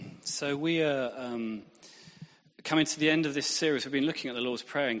So we are coming to the end of this series. We've been looking at the Lord's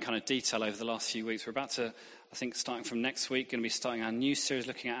Prayer in kind of detail over the last few weeks. We're about to, I think, starting from next week, going to be starting our new series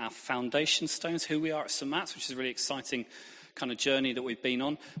looking at our foundation stones, who we are at St. Matt's, which is a really exciting kind of journey that we've been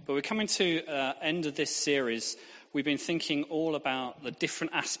on. But we're coming to end of this series. We've been thinking all about the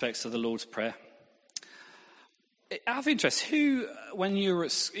different aspects of the Lord's Prayer. Out of interest, who, when you were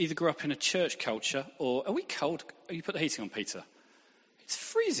either grew up in a church culture or, are we cold? You put the heating on, Peter. It's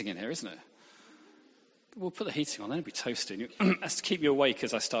freezing in here, isn't it? We'll put the heating on, then it'll be toasting. That's to keep you awake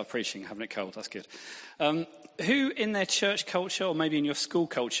as I start preaching, having it cold. That's good. Who in their church culture or maybe in your school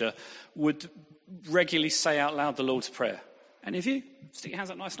culture would regularly say out loud the Lord's Prayer? Any of you? Stick your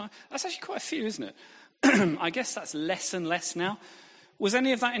hands up nice and high. That's actually quite a few, isn't it? I guess that's less and less now. Was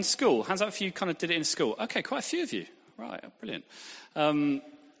any of that in school? Hands up if you kind of did it in school. Okay, quite a few of you. Right, brilliant.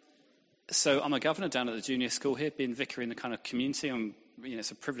 So I'm a governor down at the junior school here, being vicar in the kind of community.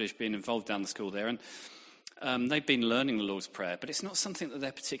 It's a privilege being involved down the school there. And they've been learning the Lord's Prayer, but it's not something that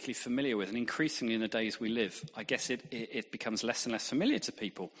they're particularly familiar with. And increasingly in the days we live, I guess it becomes less and less familiar to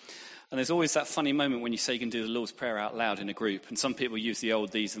people. And there's always that funny moment when you say you can do the Lord's Prayer out loud in a group. And some people use the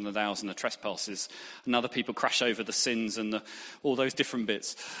old these and the thous and the trespasses. And other people crash over the sins and all those different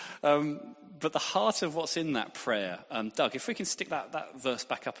bits. But the heart of what's in that prayer, Doug, if we can stick that verse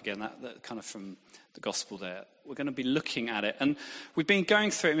back up again, that kind of from the gospel there, we're going to be looking at it. And we've been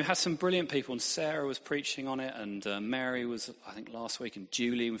going through it, and we had some brilliant people, and Sarah was preaching on it, and Mary was, I think, last week, and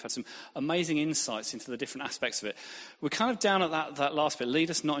Julie, and we've had some amazing insights into the different aspects of it. We're kind of down at that last bit,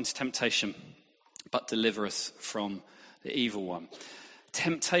 lead us not into temptation, but deliver us from the evil one.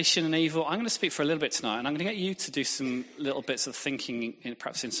 Temptation and evil. I'm going to speak for a little bit tonight, and I'm going to get you to do some little bits of thinking,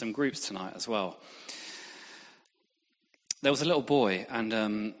 perhaps in some groups tonight as well. There was a little boy,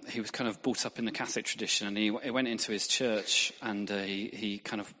 and he was kind of brought up in the Catholic tradition, and he went into his church, and he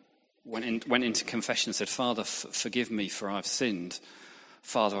kind of went into confession and said, "Father, forgive me, for I've sinned.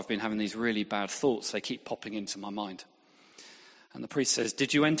 Father, I've been having these really bad thoughts. They keep popping into my mind." And the priest says,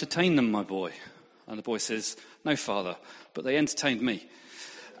 "Did you entertain them, my boy?" And the boy says, "No, Father, but they entertained me."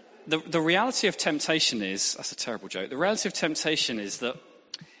 The reality of temptation is, that's a terrible joke, the reality of temptation is that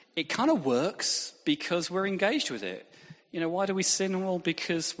it kind of works because we're engaged with it. Why do we sin? Well,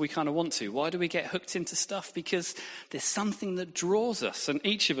 because we kind of want to. Why do we get hooked into stuff? Because there's something that draws us, and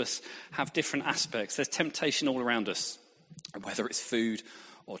each of us have different aspects. There's temptation all around us, whether it's food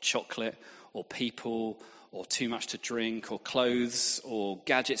or chocolate or people or too much to drink or clothes or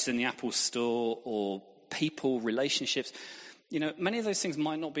gadgets in the Apple store or people, relationships. Many of those things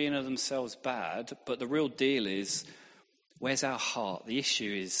might not be in of themselves bad, but the real deal is, where's our heart? The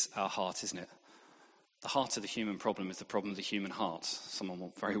issue is our heart, isn't it? The heart of the human problem is the problem of the human heart.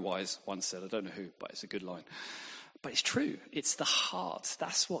 Someone very wise once said, I don't know who, but it's a good line. But it's true. It's the heart.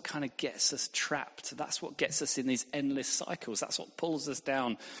 That's what kind of gets us trapped. That's what gets us in these endless cycles. That's what pulls us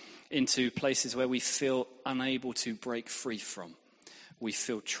down into places where we feel unable to break free from. We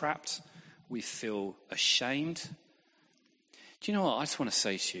feel trapped. We feel ashamed. Do you know what I just want to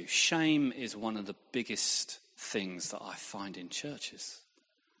say to you? Shame is one of the biggest things that I find in churches.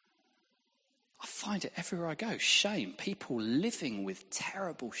 I find it everywhere I go. Shame. People living with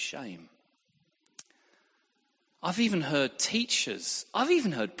terrible shame. I've even heard teachers, I've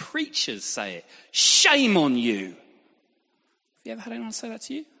even heard preachers say it. Shame on you. Have you ever had anyone say that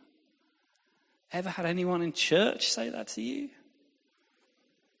to you? Ever had anyone in church say that to you?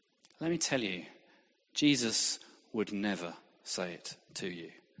 Let me tell you, Jesus would never say it to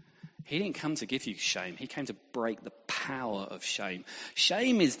you. He didn't come to give you shame. He came to break the power of shame.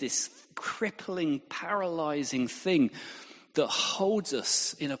 Shame is this crippling, paralyzing thing that holds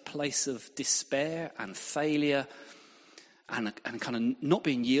us in a place of despair and failure and kind of not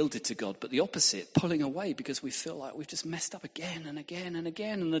being yielded to God, but the opposite, pulling away because we feel like we've just messed up again and again and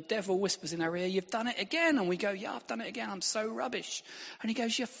again. And the devil whispers in our ear, "You've done it again." And we go, "Yeah, I've done it again. I'm so rubbish." And he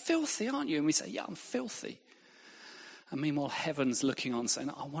goes, "You're filthy, aren't you?" And we say, "Yeah, I'm filthy." And meanwhile, heaven's looking on saying,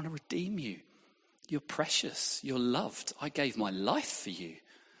 "I want to redeem you. You're precious. You're loved. I gave my life for you.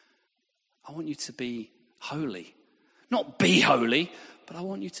 I want you to be holy. Not be holy, but I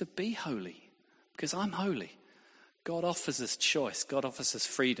want you to be holy because I'm holy." God offers us choice. God offers us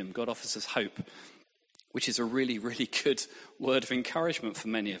freedom. God offers us hope, which is a really, really good word of encouragement for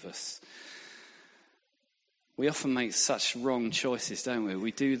many of us. We often make such wrong choices, don't we?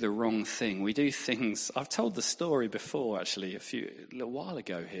 We do the wrong thing. We do things. I've told the story before, actually, a little while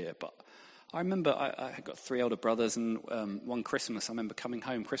ago here. But I remember I got 3 older brothers, and one Christmas, I remember coming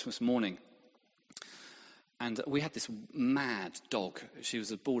home Christmas morning, and we had this mad dog. She was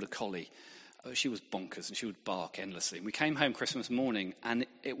a border collie, She was bonkers, and she would bark endlessly. And we came home Christmas morning, and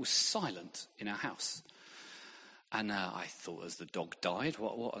it was silent in our house. And I thought, as the dog died,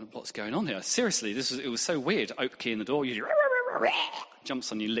 what's going on here? Seriously, it was so weird. Open key in the door, you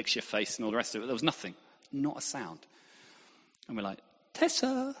jumps on you, licks your face, and all the rest of it. There was nothing, not a sound. And we're like,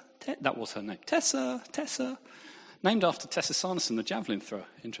 Tessa, that was her name, Tessa, named after Tessa Sarnason, the javelin thrower,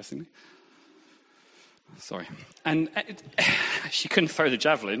 interestingly. Sorry. And she couldn't throw the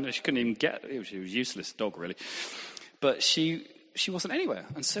javelin. She couldn't even get it. She was a useless dog, really. But she wasn't anywhere.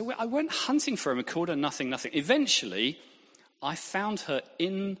 And so I went hunting for her and called her nothing. Eventually, I found her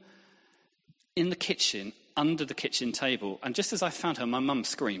in the kitchen, under the kitchen table. And just as I found her, my mum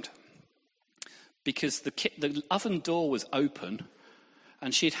screamed. Because the oven door was open,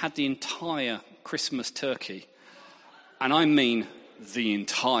 and she'd had the entire Christmas turkey. And I mean the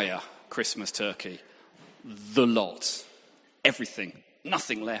entire Christmas turkey. The lot. Everything.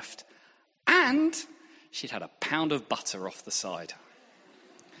 Nothing left. And she'd had a pound of butter off the side.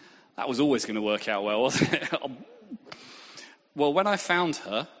 That was always going to work out well, wasn't it? Well, when I found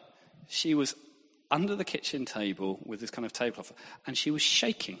her, she was under the kitchen table with this kind of tablecloth, and she was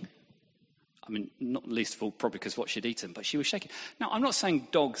shaking. I mean, not least of all probably because of what she'd eaten, but she was shaking. Now, I'm not saying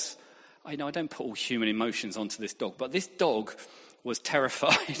dogs, I don't put all human emotions onto this dog, but this dog was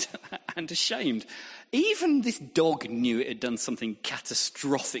terrified and ashamed. Even this dog knew it had done something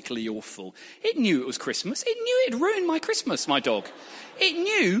catastrophically awful. It knew it was Christmas. It knew it had ruined my Christmas, my dog. It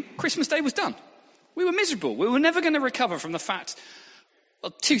knew Christmas Day was done. We were miserable. We were never going to recover from the fact,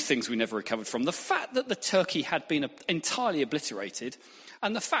 well, two things we never recovered from. The fact that the turkey had been entirely obliterated,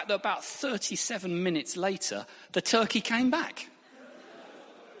 and the fact that about 37 minutes later, the turkey came back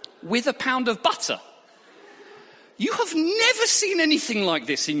with a pound of butter. You have never seen anything like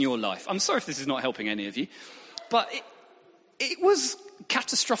this in your life. I'm sorry if this is not helping any of you, but it was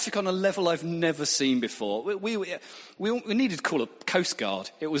catastrophic on a level I've never seen before. We needed to call a Coast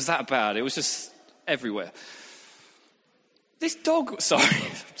Guard. It was that bad. It was just everywhere. This dog, sorry,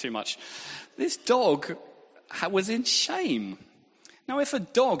 too much. This dog was in shame. Now, if a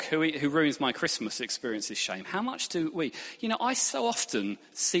dog who ruins my Christmas experiences shame, how much do we? I so often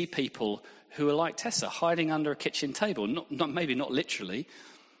see people who are like Tessa, hiding under a kitchen table. Maybe not literally,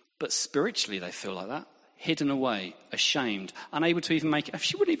 but spiritually they feel like that. Hidden away, ashamed, unable to even make it.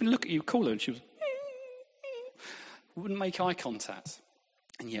 She wouldn't even look at you, call her, and she wouldn't make eye contact.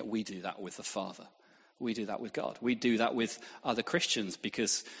 And yet we do that with the Father. We do that with God. We do that with other Christians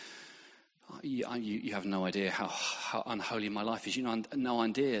because you have no idea how unholy my life is. You know no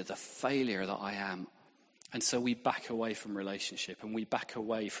idea the failure that I am. And so we back away from relationship, and we back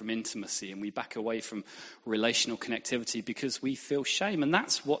away from intimacy, and we back away from relational connectivity because we feel shame. And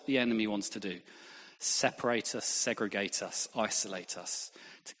that's what the enemy wants to do. Separate us, segregate us, isolate us,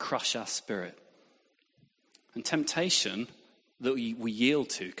 to crush our spirit. And temptation that we yield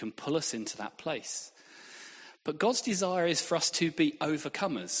to can pull us into that place. But God's desire is for us to be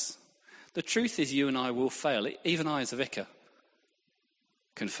overcomers. The truth is you and I will fail. Even I as a vicar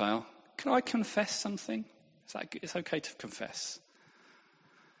can fail. Can I confess something? It's okay to confess.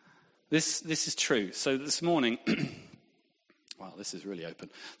 This is true. So this morning, wow, this is really open.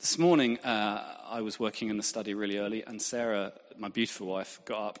 This morning, I was working in the study really early, and Sarah, my beautiful wife,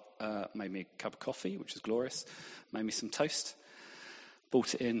 got up, made me a cup of coffee, which is glorious, made me some toast,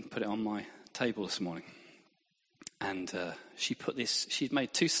 brought it in, put it on my table this morning. And she'd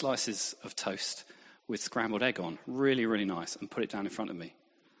made 2 slices of toast with scrambled egg on, really, really nice, and put it down in front of me.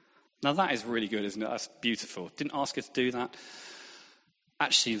 Now that is really good, isn't it? That's beautiful. Didn't ask her to do that.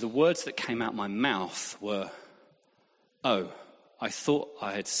 Actually, the words that came out my mouth were, oh, I thought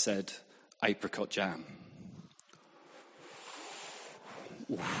I had said apricot jam.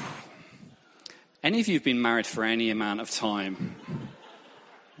 Oof. Any of you who've been married for any amount of time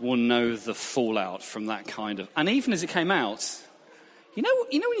will know the fallout from that kind of... And even as it came out, you know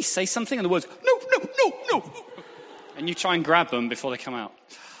when you say something and the words, no, and you try and grab them before they come out.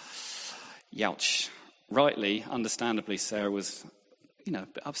 Youch. Rightly, understandably, Sarah was, a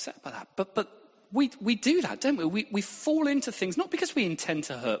bit upset by that. But we do that, don't we? We fall into things, not because we intend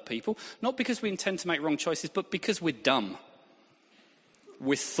to hurt people, not because we intend to make wrong choices, but because we're dumb.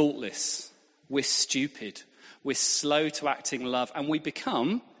 We're thoughtless. We're stupid. We're slow to act in love. And we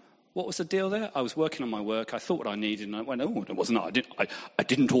become, what was the deal there? I was working on my work. I thought what I needed, and I went, oh, it wasn't. I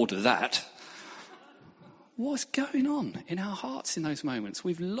didn't order that. What's going on in our hearts in those moments?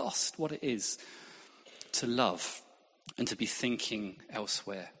 We've lost what it is to love and to be thinking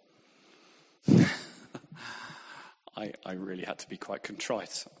elsewhere. I really had to be quite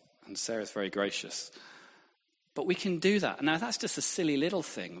contrite, and Sarah's very gracious. But we can do that. Now, that's just a silly little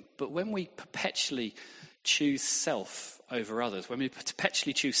thing. But when we perpetually choose self over others, when we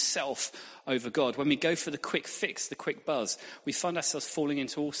perpetually choose self over God, when we go for the quick fix, the quick buzz, we find ourselves falling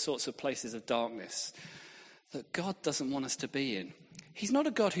into all sorts of places of darkness that God doesn't want us to be in. He's not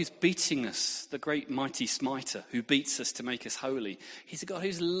a God who's beating us, the great mighty smiter who beats us to make us holy. He's a God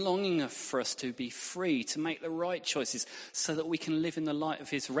who's longing for us to be free, to make the right choices so that we can live in the light of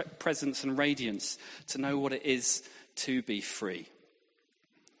his presence and radiance, to know what it is to be free.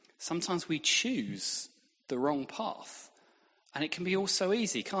 Sometimes we choose the wrong path, and it can be all so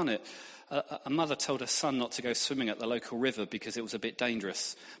easy, can't it? A mother told her son not to go swimming at the local river because it was a bit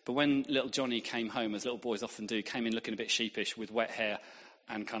dangerous. But when little Johnny came home, as little boys often do, came in looking a bit sheepish with wet hair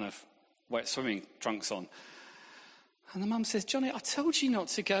and kind of wet swimming trunks on. And the mum says, Johnny, I told you not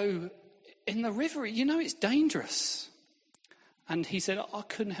to go in the river. You know it's dangerous. And he said, I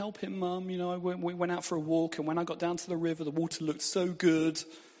couldn't help him, Mum. You know, we went out for a walk, and when I got down to the river, the water looked so good.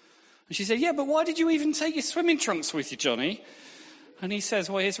 And she said, yeah, but why did you even take your swimming trunks with you, Johnny? And he says,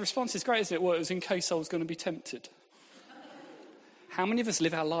 well, his response is great, isn't it? Well, it was in case I was going to be tempted. How many of us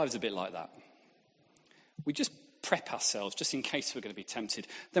live our lives a bit like that? We just prep ourselves just in case we're going to be tempted.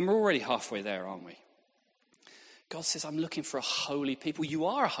 Then we're already halfway there, aren't we? God says, I'm looking for a holy people. You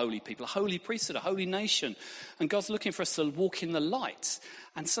are a holy people, a holy priesthood, a holy nation. And God's looking for us to walk in the light.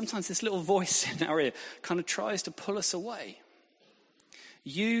 And sometimes this little voice in our ear kind of tries to pull us away.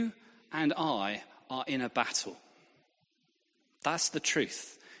 You and I are in a battle. That's the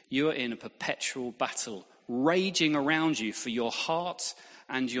truth. You are in a perpetual battle, raging around you for your heart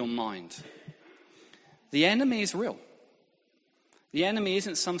and your mind. The enemy is real. The enemy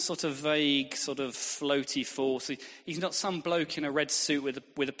isn't some sort of vague, sort of floaty force. He's not some bloke in a red suit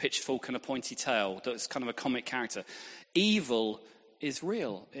with a pitchfork and a pointy tail that's kind of a comic character. Evil is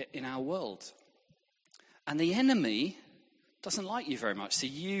real in our world. And the enemy doesn't like you very much. So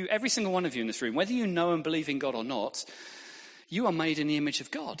you, every single one of you in this room, whether you know and believe in God or not, you are made in the image of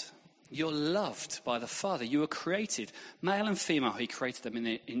God. You're loved by the Father. You were created, male and female. He created them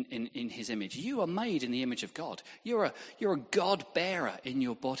in his image. You are made in the image of God. You're a God bearer in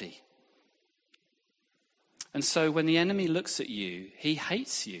your body. And so when the enemy looks at you, he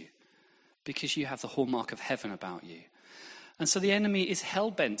hates you because you have the hallmark of heaven about you. And so the enemy is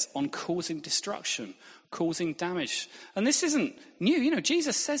hell-bent on causing destruction, causing damage. And this isn't new. You know,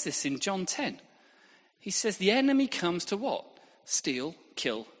 Jesus says this in John 10. He says the enemy comes to what? Steal,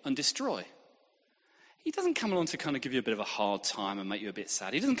 kill, and destroy. He doesn't come along to kind of give you a bit of a hard time and make you a bit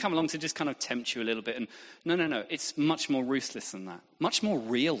sad. He doesn't come along to just kind of tempt you a little bit. And no. It's much more ruthless than that. Much more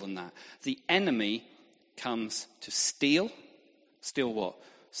real than that. The enemy comes to steal. Steal what?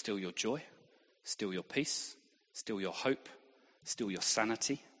 Steal your joy. Steal your peace. Steal your hope. Steal your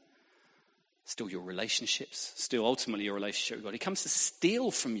sanity. Steal your relationships. Steal ultimately your relationship with God. He comes to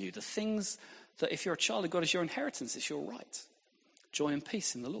steal from you the things that if you're a child of God is your inheritance, it's your right. Joy and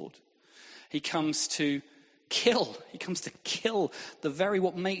peace in the Lord. He comes to kill. He comes to kill the very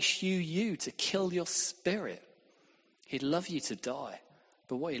what makes you you, to kill your spirit. He'd love you to die,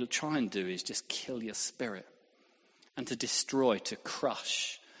 but what he'll try and do is just kill your spirit and to destroy, to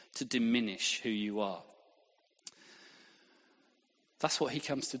crush, to diminish who you are. That's what he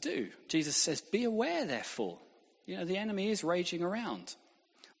comes to do. Jesus says, be aware, therefore. You know, the enemy is raging around.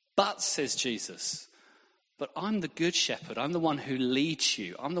 But, says Jesus, but I'm the good shepherd. I'm the one who leads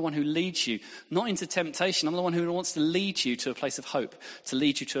you. I'm the one who leads you, not into temptation. I'm the one who wants to lead you to a place of hope, to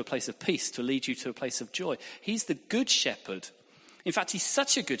lead you to a place of peace, to lead you to a place of joy. He's the good shepherd. In fact, he's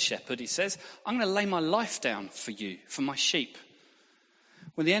such a good shepherd, he says, I'm going to lay my life down for you, for my sheep.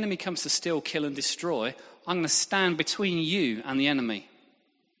 When the enemy comes to steal, kill, and destroy, I'm going to stand between you and the enemy.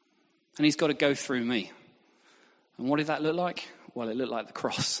 And he's got to go through me. And what did that look like? Well, it looked like the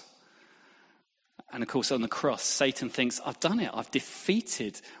cross. And of course, on the cross, Satan thinks, I've done it. I've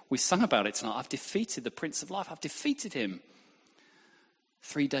defeated. We sung about it tonight. I've defeated the Prince of Life. I've defeated him.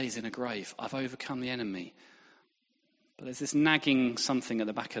 3 days in a grave. I've overcome the enemy. But there's this nagging something at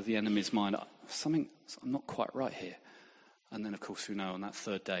the back of the enemy's mind. I'm not quite right here. And then, of course, we know on that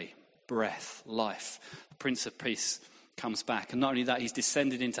third day, breath, life, the Prince of Peace comes back. And not only that, he's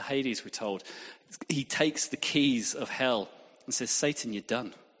descended into Hades, we're told. He takes the keys of hell and says, Satan, you're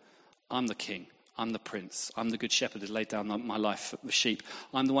done. I'm the king. I'm the prince. I'm the good shepherd who's laid down my life for the sheep.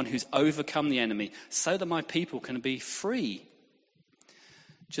 I'm the one who's overcome the enemy so that my people can be free.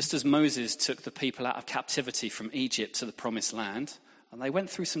 Just as Moses took the people out of captivity from Egypt to the promised land, and they went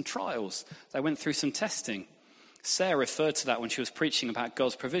through some trials. They went through some testing. Sarah referred to that when she was preaching about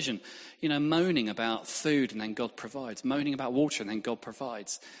God's provision. You know, moaning about food and then God provides. Moaning about water and then God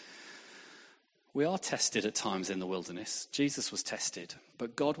provides. We are tested at times in the wilderness. Jesus was tested,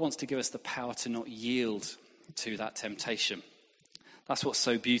 but God wants to give us the power to not yield to that temptation. That's what's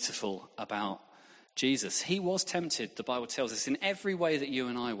so beautiful about Jesus. He was tempted, the Bible tells us, in every way that you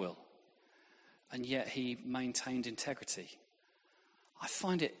and I will, and yet he maintained integrity. I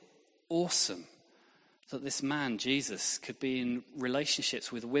find it awesome that this man, Jesus, could be in relationships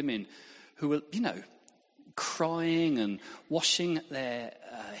with women who were, crying and washing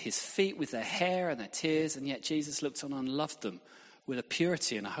his feet with their hair and their tears, and yet Jesus looked on and loved them with a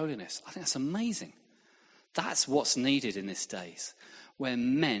purity and a holiness. I think that's amazing. That's what's needed in these days, where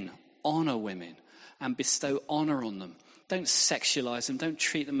men honour women and bestow honour on them. Don't sexualise them, don't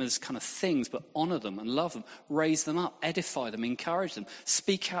treat them as kind of things, but honour them and love them, raise them up, edify them, encourage them,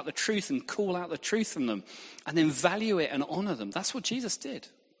 speak out the truth and call out the truth from them, and then value it and honour them. That's what Jesus did.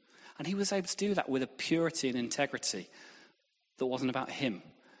 And he was able to do that with a purity and integrity that wasn't about him.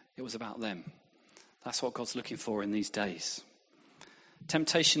 It was about them. That's what God's looking for in these days.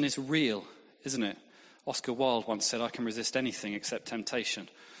 Temptation is real, isn't it? Oscar Wilde once said, "I can resist anything except temptation."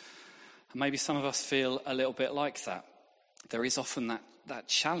 And maybe some of us feel a little bit like that. There is often that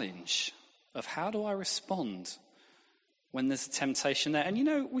challenge of how do I respond when there's a temptation there?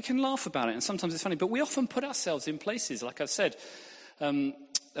 And we can laugh about it and sometimes it's funny, but we often put ourselves in places, like I've said.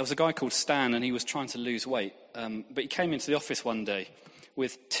 There was a guy called Stan and he was trying to lose weight, but he came into the office one day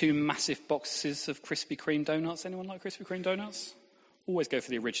with 2 massive boxes of Krispy Kreme donuts. Anyone like Krispy Kreme donuts? Always go for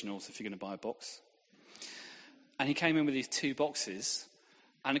the originals if you're going to buy a box. And he came in with these 2 boxes,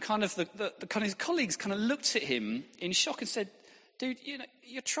 and his colleagues kind of looked at him in shock and said, "Dude,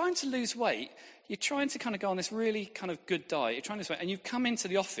 you're trying to lose weight. You're trying to kind of go on this really kind of good diet. You're trying to lose weight, and you've come into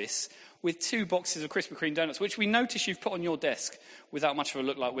the office with 2 boxes of Krispy Kreme donuts, which we notice you've put on your desk without much of a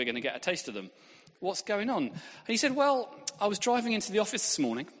look like we're going to get a taste of them. What's going on?" And he said, "Well, I was driving into the office this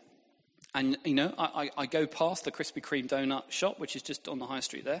morning, and, I go past the Krispy Kreme donut shop, which is just on the high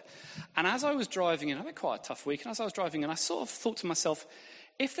street there. And as I was driving in, I had quite a tough week, and as I was driving in, I sort of thought to myself,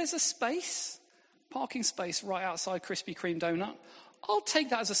 if there's a parking space right outside Krispy Kreme donut, I'll take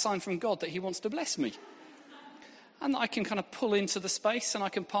that as a sign from God that he wants to bless me. And that I can kind of pull into the space, and I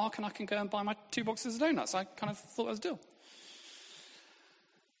can park, and I can go and buy my 2 boxes of donuts." I kind of thought that was a deal.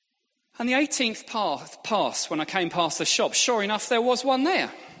 And the 18th pass, when I came past the shop, sure enough, there was one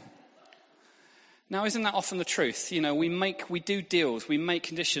there. Now, isn't that often the truth? We do deals, we make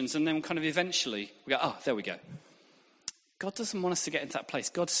conditions, and then kind of eventually we go, "Oh, there we go." God doesn't want us to get into that place.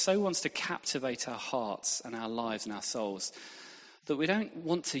 God so wants to captivate our hearts and our lives and our souls that we don't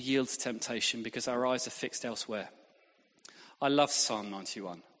want to yield to temptation because our eyes are fixed elsewhere. I love Psalm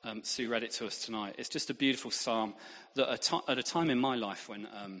 91. Sue read it to us tonight. It's just a beautiful psalm that at a time in my life when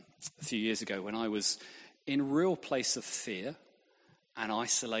a few years ago when I was in a real place of fear and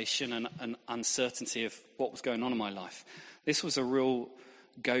isolation and uncertainty of what was going on in my life, this was a real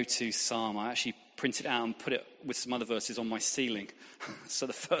go-to psalm. I actually printed it out and put it with some other verses on my ceiling. So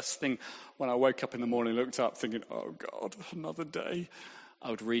the first thing when I woke up in the morning, looked up thinking, "Oh God, another day,"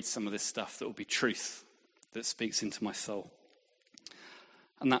 I would read some of this stuff that would be truth that speaks into my soul.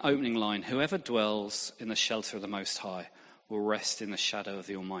 And that opening line, "Whoever dwells in the shelter of the Most High will rest in the shadow of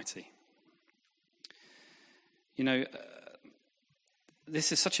the Almighty."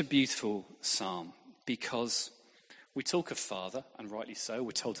 This is such a beautiful psalm because we talk of Father, and rightly so.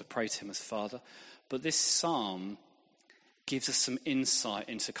 We're told to pray to him as Father. But this psalm gives us some insight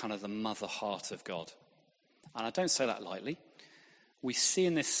into kind of the mother heart of God. And I don't say that lightly. We see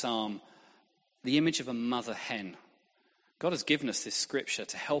in this psalm the image of a mother hen. God has given us this scripture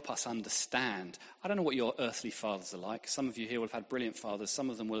to help us understand. I don't know what your earthly fathers are like. Some of you here will have had brilliant fathers. Some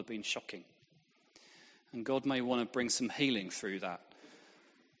of them will have been shocking. And God may want to bring some healing through that.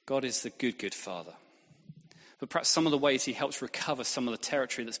 God is the good, good Father. But perhaps some of the ways he helps recover some of the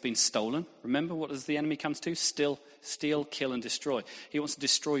territory that's been stolen. Remember, what does the enemy come to? Steal, kill, and destroy. He wants to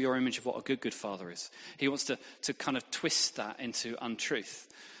destroy your image of what a good, good father is. He wants to kind of twist that into untruth.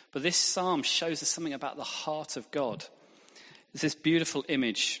 But this psalm shows us something about the heart of God. It's this beautiful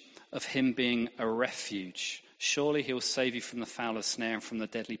image of him being a refuge. Surely he will save you from the fowler's snare and from the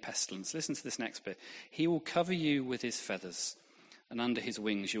deadly pestilence. Listen to this next bit. He will cover you with his feathers, and under his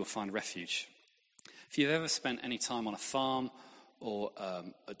wings you will find refuge. If you've ever spent any time on a farm or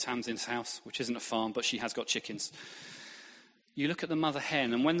at Tamsin's house, which isn't a farm, but she has got chickens, you look at the mother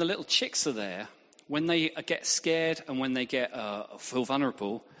hen, and when the little chicks are there, when they get scared and when they feel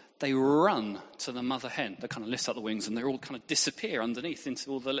vulnerable, they run to the mother hen. They kind of lift up the wings and they all kind of disappear underneath into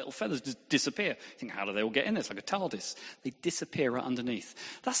all the little feathers, just disappear. You think, how do they all get in there? It's like a TARDIS. They disappear right underneath.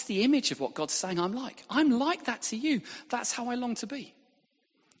 That's the image of what God's saying I'm like. I'm like that to you. That's how I long to be.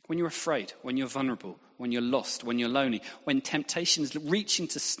 When you're afraid, when you're vulnerable, when you're lost, when you're lonely, when temptation is reaching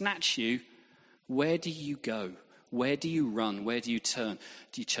to snatch you, where do you go? Where do you run? Where do you turn?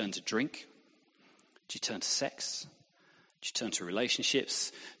 Do you turn to drink? Do you turn to sex? Do you turn to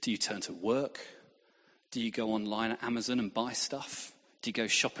relationships? Do you turn to work? Do you go online at Amazon and buy stuff? Do you go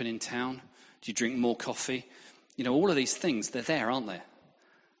shopping in town? Do you drink more coffee? You know, all of these things, they're there, aren't they?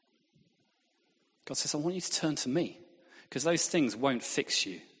 God says, I want you to turn to me, because those things won't fix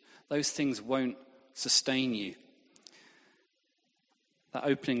you. Those things won't sustain you. That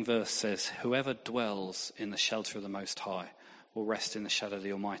opening verse says, whoever dwells in the shelter of the Most High will rest in the shadow of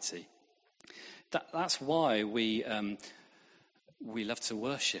the Almighty. That's why we love to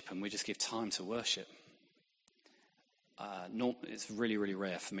worship, and we just give time to worship. It's really, really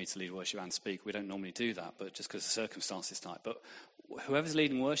rare for me to lead worship and speak. We don't normally do that, but just because of circumstances tonight. But whoever's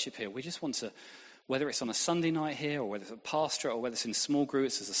leading worship here, we just want to, whether it's on a Sunday night here, or whether it's a pastorate, or whether it's in small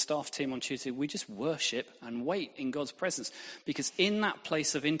groups as a staff team on Tuesday, we just worship and wait in God's presence. Because in that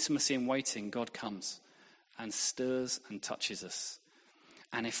place of intimacy and waiting, God comes and stirs and touches us.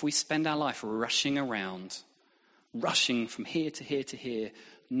 And if we spend our life rushing around, rushing from here to here to here,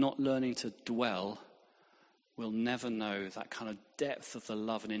 not learning to dwell, we'll never know that kind of depth of the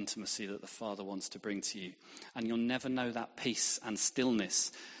love and intimacy that the Father wants to bring to you. And you'll never know that peace and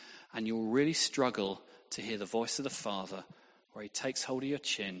stillness. And you'll really struggle to hear the voice of the Father, where he takes hold of your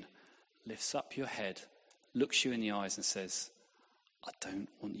chin, lifts up your head, looks you in the eyes and says, I don't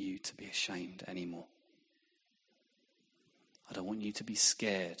want you to be ashamed anymore. I don't want you to be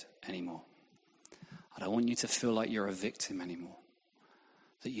scared anymore. I don't want you to feel like you're a victim anymore,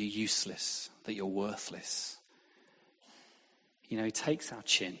 that you're useless, that you're worthless. You know, he takes our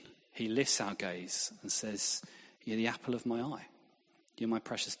chin, he lifts our gaze and says, you're the apple of my eye. You're my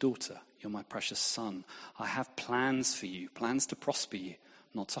precious daughter. You're my precious son. I have plans for you, plans to prosper you,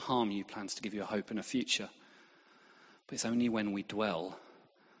 not to harm you, plans to give you a hope and a future. But it's only when we dwell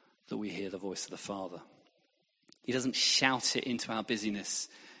that we hear the voice of the Father. He doesn't shout it into our busyness.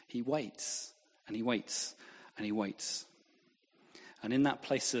 He waits, and he waits, and he waits. And in that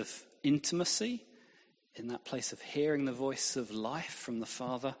place of intimacy, in that place of hearing the voice of life from the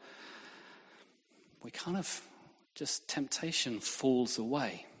Father, we kind of just, temptation falls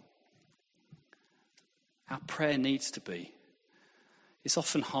away. Our prayer needs to be, it's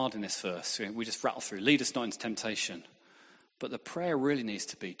often hard in this verse, we just rattle through, lead us not into temptation. But the prayer really needs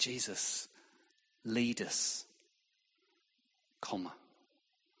to be, Jesus, lead us, comma.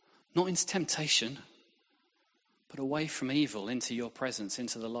 Not into temptation, but away from evil, into your presence,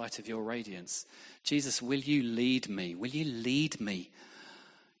 into the light of your radiance. Jesus, will you lead me? Will you lead me?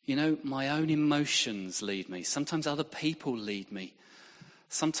 You know, my own emotions lead me. Sometimes other people lead me.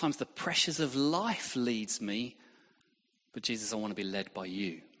 Sometimes the pressures of life leads me. But Jesus, I want to be led by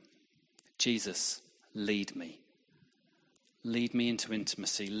you. Jesus, lead me. Lead me into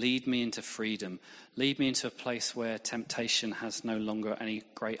intimacy. Lead me into freedom. Lead me into a place where temptation has no longer any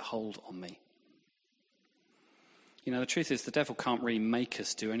great hold on me. You know, the truth is the devil can't really make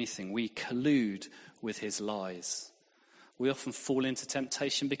us do anything. We collude with his lies. We often fall into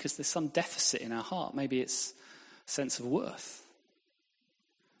temptation because there's some deficit in our heart. Maybe it's a sense of worth.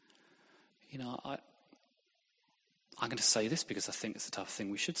 You know, I'm going to say this because I think it's the type of thing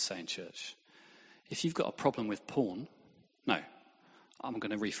we should say in church. If you've got a problem with porn, no, I'm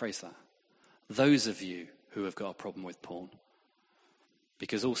going to rephrase that. Those of you who have got a problem with porn,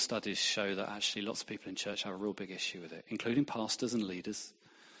 because all studies show that actually lots of people in church have a real big issue with it, including pastors and leaders.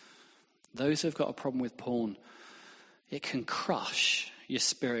 Those who have got a problem with porn, it can crush your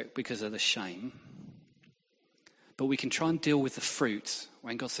spirit because of the shame. But we can try and deal with the fruit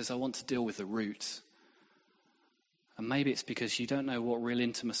when God says, I want to deal with the root. And maybe it's because you don't know what real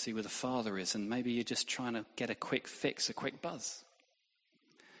intimacy with the Father is, and maybe you're just trying to get a quick fix, a quick buzz.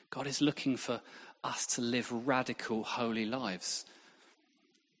 God is looking for us to live radical, holy lives.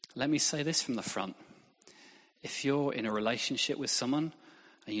 Let me say this from the front. If you're in a relationship with someone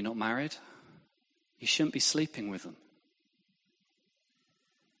and you're not married, you shouldn't be sleeping with them.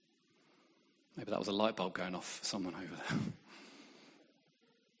 Maybe that was a light bulb going off for someone over there.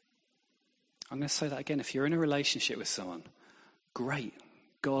 I'm going to say that again. If you're in a relationship with someone, great.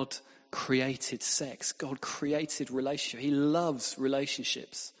 God created sex. God created relationship. He loves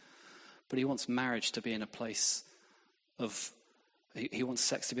relationships. But he wants marriage to be in a place of, he wants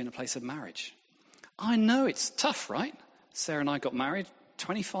sex to be in a place of marriage. I know it's tough, right? Sarah and I got married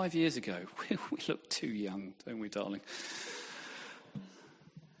 25 years ago. We look too young, don't we, darling?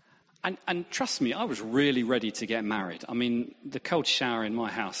 And trust me, I was really ready to get married. I mean, the cold shower in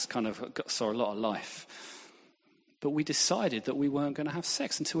my house kind of saw a lot of life. But we decided that we weren't going to have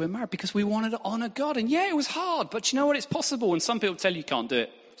sex until we were married because we wanted to honour God. And yeah, it was hard, but you know what? It's possible. And some people tell you can't do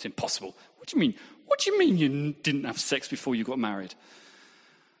it. It's impossible. What do you mean? What do you mean you didn't have sex before you got married?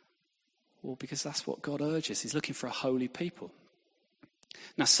 Well, because that's what God urges. He's looking for a holy people.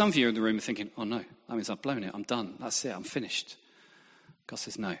 Now, some of you in the room are thinking, oh no, that means I've blown it. I'm done. That's it. I'm finished. God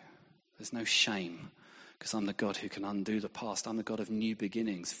says, no, there's no shame because I'm the God who can undo the past. I'm the God of new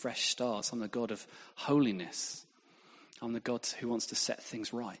beginnings, fresh starts. I'm the God of holiness. I'm the God who wants to set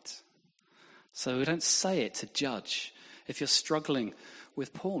things right. So we don't say it to judge. If you're struggling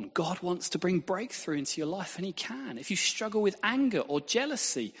with porn, God wants to bring breakthrough into your life, and he can. If you struggle with anger or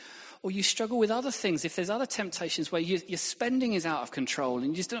jealousy, or you struggle with other things, if there's other temptations where your spending is out of control and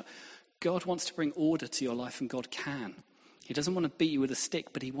you just don't, God wants to bring order to your life, and God can. He doesn't want to beat you with a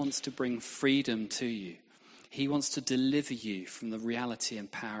stick, but he wants to bring freedom to you. He wants to deliver you from the reality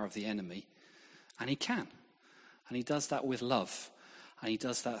and power of the enemy, and he can. And he does that with love, and he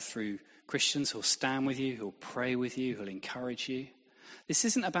does that through Christians who'll stand with you, who'll pray with you, who'll encourage you. This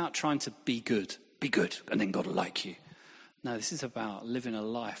isn't about trying to be good, and then God will like you. No, this is about living a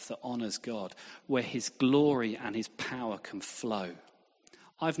life that honours God, where his glory and his power can flow.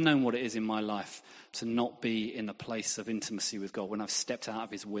 I've known what it is in my life to not be in a place of intimacy with God when I've stepped out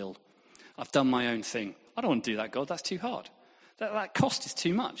of his will. I've done my own thing. I don't want to do that, God. That's too hard. That cost is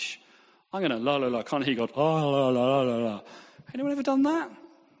too much. I'm going to la la la, can't hear God. La la la la la. Anyone ever done that?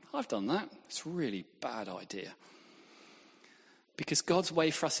 I've done that. It's a really bad idea. Because God's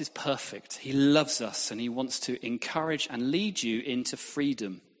way for us is perfect. He loves us and he wants to encourage and lead you into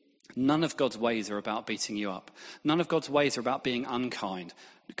freedom. None of God's ways are about beating you up. None of God's ways are about being unkind.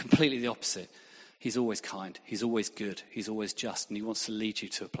 Completely the opposite. He's always kind. He's always good. He's always just. And he wants to lead you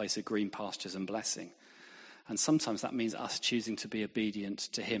to a place of green pastures and blessing. And sometimes that means us choosing to be obedient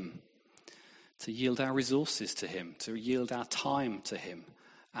to him. To yield our resources to him. To yield our time to him.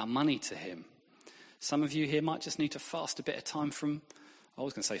 Our money to him. Some of you here might just need to fast a bit of time from, I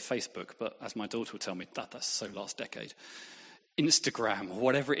was going to say Facebook, but as my daughter will tell me, that's so last decade. Instagram, or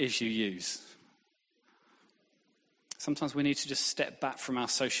whatever it is you use. Sometimes we need to just step back from our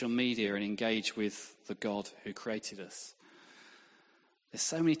social media and engage with the God who created us. There's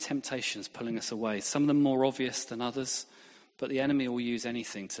so many temptations pulling us away, some of them more obvious than others, but the enemy will use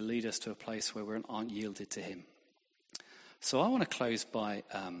anything to lead us to a place where we aren't yielded to him. So I want to close by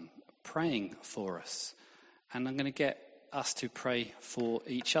praying for us. And I'm going to get us to pray for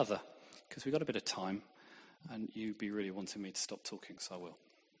each other because we've got a bit of time and you'd be really wanting me to stop talking, so I will.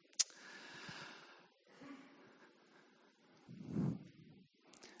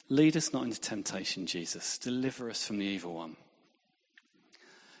 Lead us not into temptation, Jesus. Deliver us from the evil one.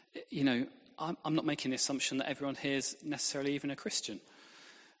 You know, I'm not making the assumption that everyone here is necessarily even a Christian.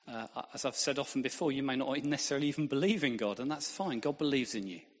 As I've said often before, you may not necessarily even believe in God, and that's fine. God believes in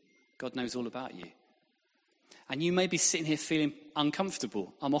you. God knows all about you. And you may be sitting here feeling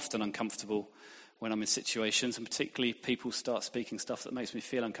uncomfortable. I'm often uncomfortable when I'm in situations, and particularly if people start speaking stuff that makes me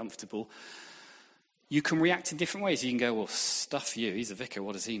feel uncomfortable. You can react in different ways. You can go, well, stuff you. He's a vicar.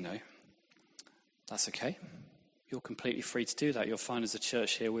 What does he know? That's okay. You're completely free to do that. You'll find as a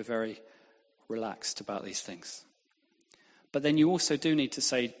church here, we're very relaxed about these things. But then you also do need to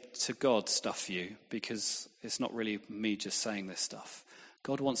say to God, stuff you, because it's not really me just saying this stuff.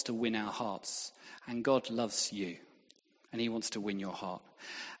 God wants to win our hearts, and God loves you, and he wants to win your heart.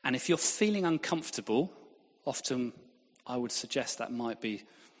 And if you're feeling uncomfortable, often I would suggest that might be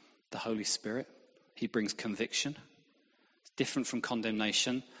the Holy Spirit. He brings conviction. It's different from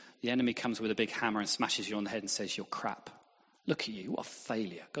condemnation. The enemy comes with a big hammer and smashes you on the head and says, you're crap. Look at you, what a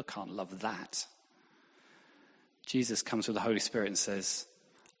failure. God can't love that. Jesus comes with the Holy Spirit and says,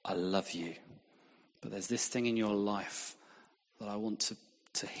 I love you, but there's this thing in your life that I want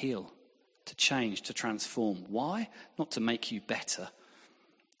to heal, to change, to transform. Why? Not to make you better,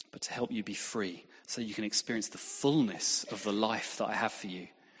 but to help you be free so you can experience the fullness of the life that I have for you.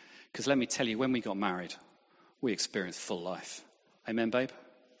 Because let me tell you, when we got married, we experienced full life. Amen, babe?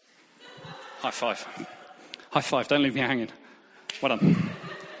 High five. High five, don't leave me hanging. Well done.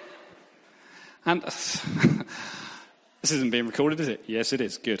 And this isn't being recorded, is it? Yes, it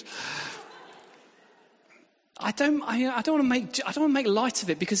is. Good. I don't want to make light of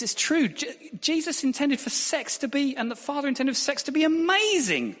it because it's true. Jesus intended for sex to be, and the Father intended for sex to be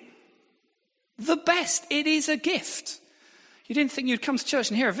amazing. The best. It is a gift. You didn't think you'd come to church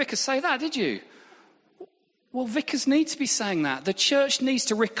and hear a vicar say that, did you? Well, vicars need to be saying that. The church needs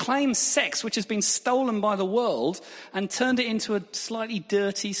to reclaim sex, which has been stolen by the world, and turned it into a slightly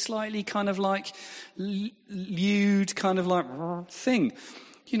dirty, slightly kind of like lewd kind of like thing.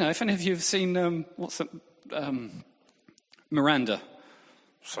 You know, if any of you have seen, Miranda.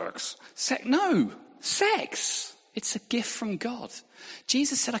 Sex. No, sex. It's a gift from God.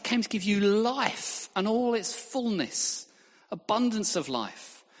 Jesus said, I came to give you life and all its fullness, abundance of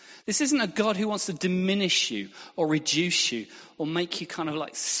life. This isn't a God who wants to diminish you or reduce you or make you kind of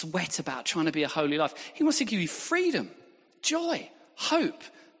like sweat about trying to be a holy life. He wants to give you freedom, joy, hope,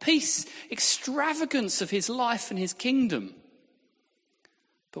 peace, extravagance of his life and his kingdom.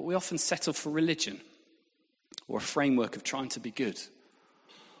 But we often settle for religion or a framework of trying to be good.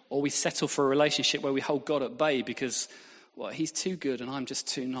 Or we settle for a relationship where we hold God at bay because, well, he's too good and I'm just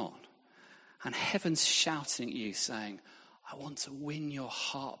too not. And heaven's shouting at you saying, I want to win your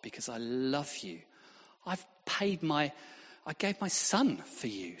heart because I love you. I gave my son for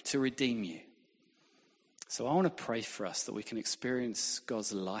you to redeem you. So I want to pray for us that we can experience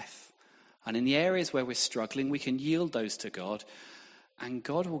God's life. And in the areas where we're struggling, we can yield those to God. And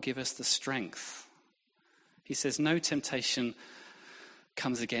God will give us the strength. He says, no temptation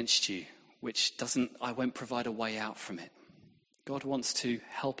comes against you, I won't provide a way out from it. God wants to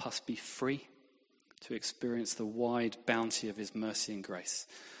help us be free to experience the wide bounty of his mercy and grace.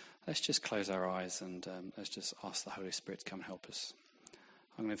 Let's just close our eyes and let's just ask the Holy Spirit to come and help us.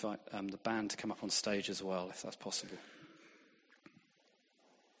 I'm going to invite the band to come up on stage as well, if that's possible.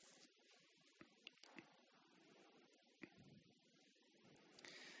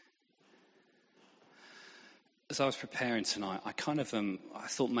 As I was preparing tonight, I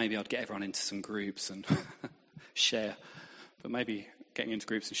thought maybe I'd get everyone into some groups and share. But maybe getting into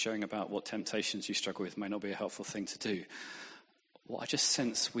groups and sharing about what temptations you struggle with may not be a helpful thing to do. What I just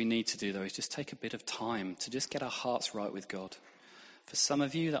sense we need to do, though, is just take a bit of time to just get our hearts right with God. For some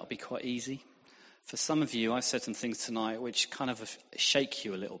of you, that'll be quite easy. For some of you, I've said some things tonight which kind of shake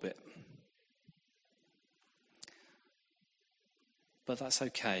you a little bit. But that's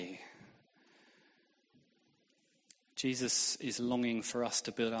okay. Jesus is longing for us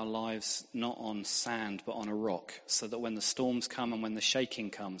to build our lives not on sand but on a rock, so that when the storms come and when the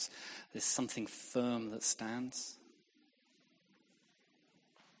shaking comes, there's something firm that stands.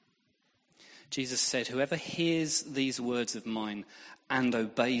 Jesus said, whoever hears these words of mine and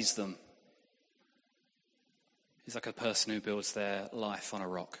obeys them is like a person who builds their life on a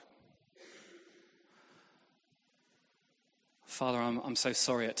rock. Father, I'm so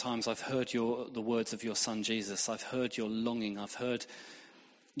sorry at times I've heard the words of your son Jesus. I've heard your longing. I've heard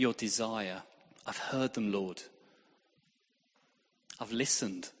your desire. I've heard them, Lord. I've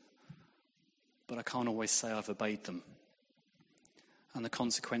listened, but I can't always say I've obeyed them. And the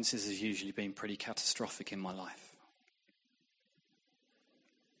consequences have usually been pretty catastrophic in my life.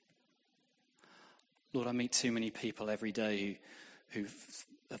 Lord, I meet too many people every day who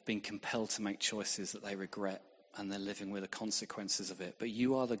have been compelled to make choices that they regret, and they're living with the consequences of it. But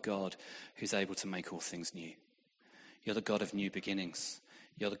you are the God who's able to make all things new. You're the God of new beginnings.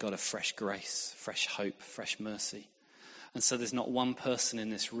 You're the God of fresh grace, fresh hope, fresh mercy. And so there's not one person in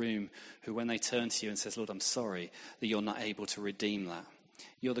this room who, when they turn to you and says, Lord, I'm sorry, that you're not able to redeem that.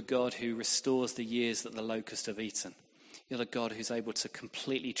 You're the God who restores the years that the locusts have eaten. You're the God who's able to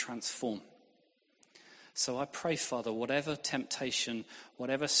completely transform. So I pray, Father, whatever temptation,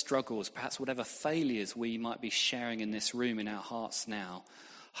 whatever struggles, perhaps whatever failures we might be sharing in this room in our hearts now,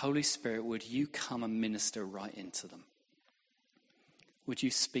 Holy Spirit, would you come and minister right into them? Would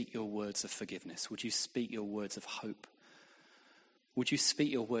you speak your words of forgiveness? Would you speak your words of hope? Would you speak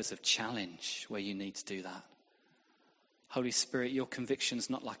your words of challenge where you need to do that? Holy Spirit, your conviction's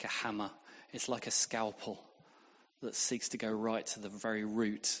not like a hammer. It's like a scalpel that seeks to go right to the very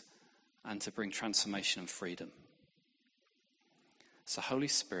root and to bring transformation and freedom. So, Holy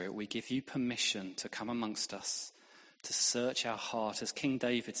Spirit, we give you permission to come amongst us, to search our heart. As King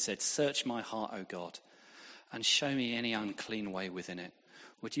David said, search my heart, O God, and show me any unclean way within it.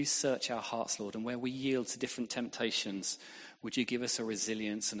 Would you search our hearts, Lord, and where we yield to different temptations, would you give us a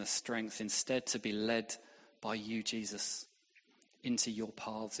resilience and a strength instead to be led by you, Jesus, into your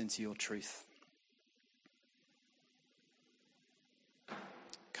paths, into your truth.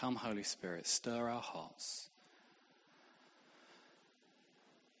 Come, Holy Spirit, stir our hearts.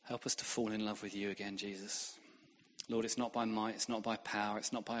 Help us to fall in love with you again, Jesus. Lord, it's not by might, it's not by power,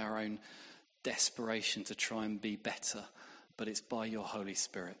 it's not by our own desperation to try and be better, but it's by your Holy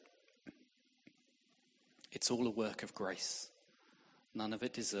Spirit. It's all a work of grace. None of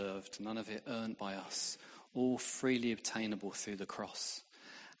it deserved, none of it earned by us, all freely obtainable through the cross.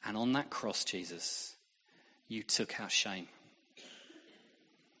 And on that cross, Jesus, you took our shame.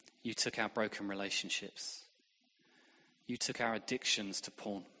 You took our broken relationships. You took our addictions to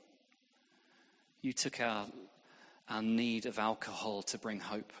porn. You took our need of alcohol to bring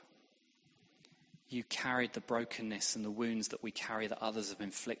hope. You carried the brokenness and the wounds that we carry that others have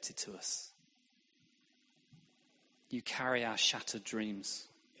inflicted to us. You carry our shattered dreams.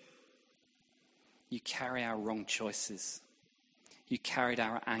 You carry our wrong choices. You carried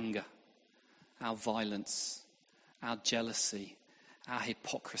our anger, our violence, our jealousy, our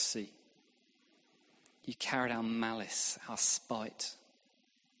hypocrisy. You carried our malice, our spite.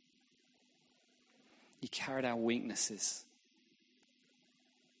 You carried our weaknesses.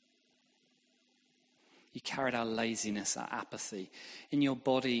 You carried our laziness, our apathy. In your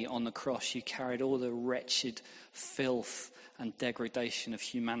body on the cross, you carried all the wretched filth and degradation of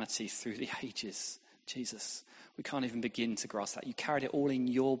humanity through the ages. Jesus, we can't even begin to grasp that. You carried it all in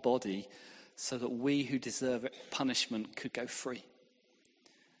your body so that we who deserve punishment could go free.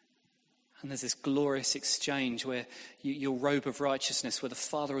 And there's this glorious exchange where your robe of righteousness, where the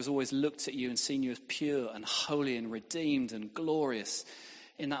Father has always looked at you and seen you as pure and holy and redeemed and glorious.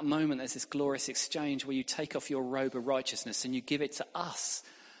 In that moment, there's this glorious exchange where you take off your robe of righteousness and you give it to us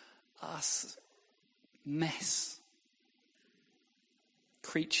mess.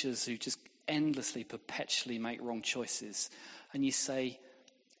 Creatures who just endlessly, perpetually make wrong choices. And you say,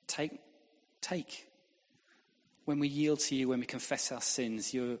 take. When we yield to you, when we confess our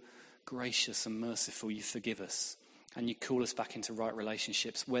sins, you're gracious and merciful. You forgive us. And you call us back into right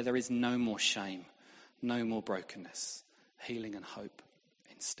relationships where there is no more shame, no more brokenness, healing and hope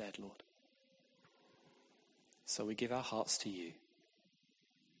instead, Lord. So we give our hearts to you.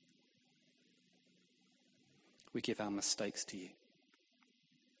 We give our mistakes to you.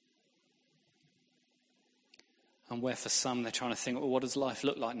 And where for some they're trying to think, well, what does life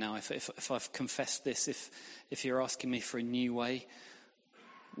look like now? If I've confessed this, if you're asking me for a new way,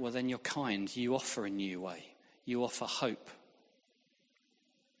 well then you're kind. You offer a new way. You offer hope.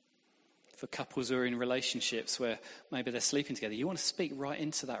 For couples who are in relationships where maybe they're sleeping together, you want to speak right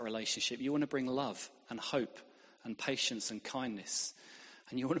into that relationship. You want to bring love and hope and patience and kindness.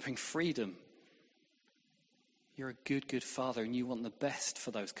 And you want to bring freedom. You're a good, good Father and you want the best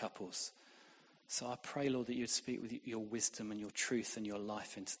for those couples. So I pray, Lord, that you'd speak with your wisdom and your truth and your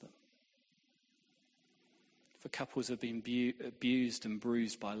life into them. For couples who have been abused and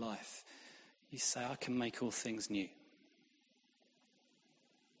bruised by life, you say, I can make all things new.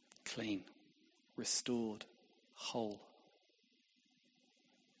 Clean, restored, whole.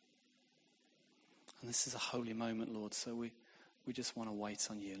 And this is a holy moment, Lord, so we just want to wait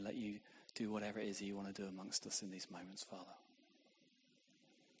on you and let you do whatever it is that you want to do amongst us in these moments, Father.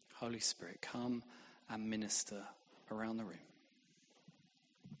 Holy Spirit, come and minister around the room.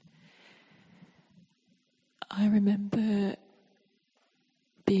 I remember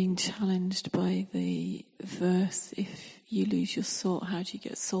being challenged by the verse, if you lose your salt, how do you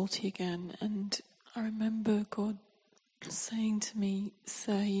get salty again? And I remember God saying to me,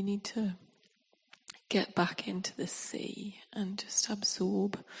 Sir, you need to get back into the sea and just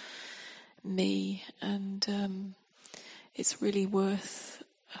absorb me. And it's really worth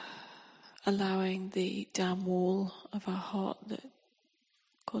allowing the dam wall of our heart that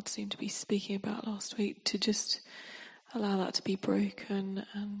God seemed to be speaking about last week to just allow that to be broken,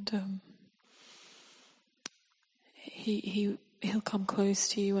 and he'll come close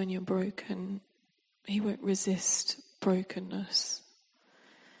to you when you're broken. He won't resist brokenness.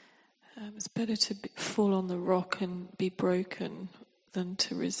 It's better to fall on the rock and be broken than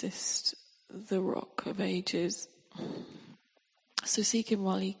to resist the rock of ages. So seek him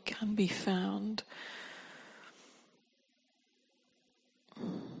while he can be found.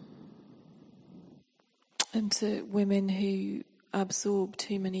 And to women who absorb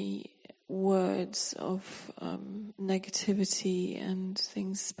too many words of negativity and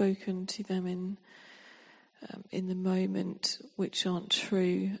things spoken to them in the moment which aren't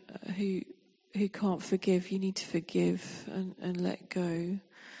true, who can't forgive, you need to forgive and let go.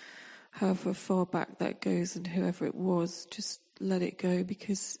 However far back that goes and whoever it was, just let it go,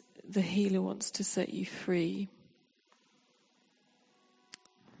 because the healer wants to set you free.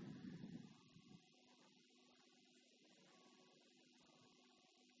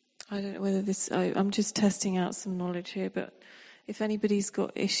 I don't know whether I'm just testing out some knowledge here, but if anybody's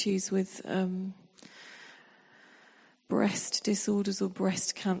got issues with breast disorders or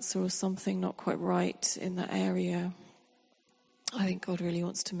breast cancer or something not quite right in that area, I think God really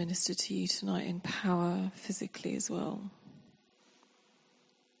wants to minister to you tonight in power, physically as well.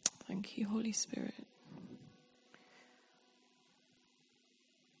 Thank you, Holy Spirit.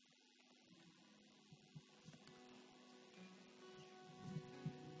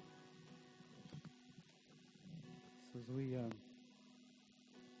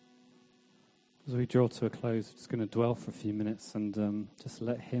 As we draw to a close, we're just going to dwell for a few minutes and just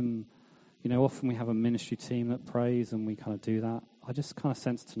let him You know, often we have a ministry team that prays and we kind of do that. I just kind of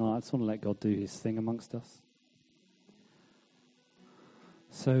sense tonight, I just want to let God do his thing amongst us.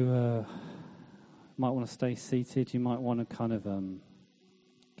 So, you might want to stay seated. You might want to kind of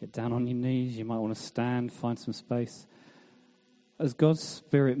get down on your knees. You might want to stand, find some space. As God's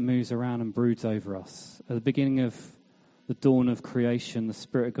Spirit moves around and broods over us, at the beginning of the dawn of creation, the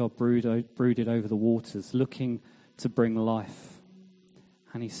Spirit of God brooded over the waters, looking to bring life.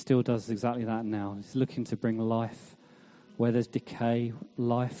 And he still does exactly that now. He's looking to bring life where there's decay,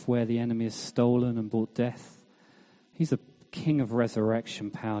 life where the enemy has stolen and brought death. He's the King of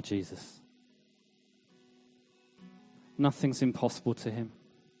resurrection power, Jesus. Nothing's impossible to him.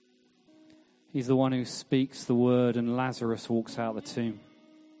 He's the one who speaks the word and Lazarus walks out the tomb.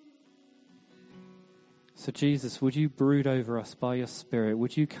 So Jesus, would you brood over us by your Spirit?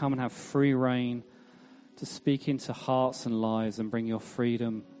 Would you come and have free reign to speak into hearts and lives and bring your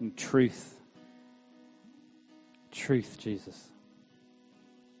freedom and truth? Truth, Jesus.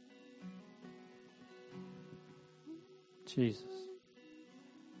 Jesus.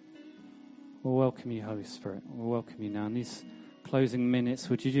 We'll welcome you, Holy Spirit. We'll welcome you now. In these closing minutes,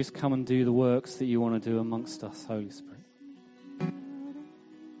 would you just come and do the works that you want to do amongst us, Holy Spirit?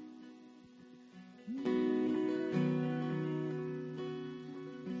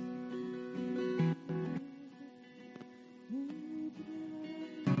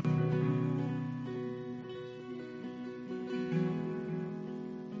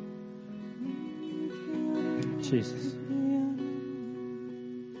 Jesus.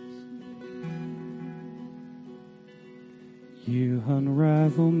 You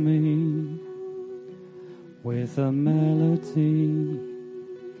unravel me with a melody.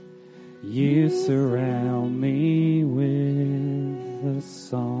 You surround me with a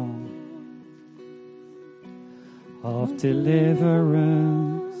song of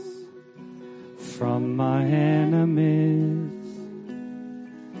deliverance from my enemies,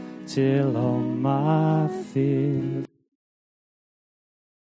 till all my fears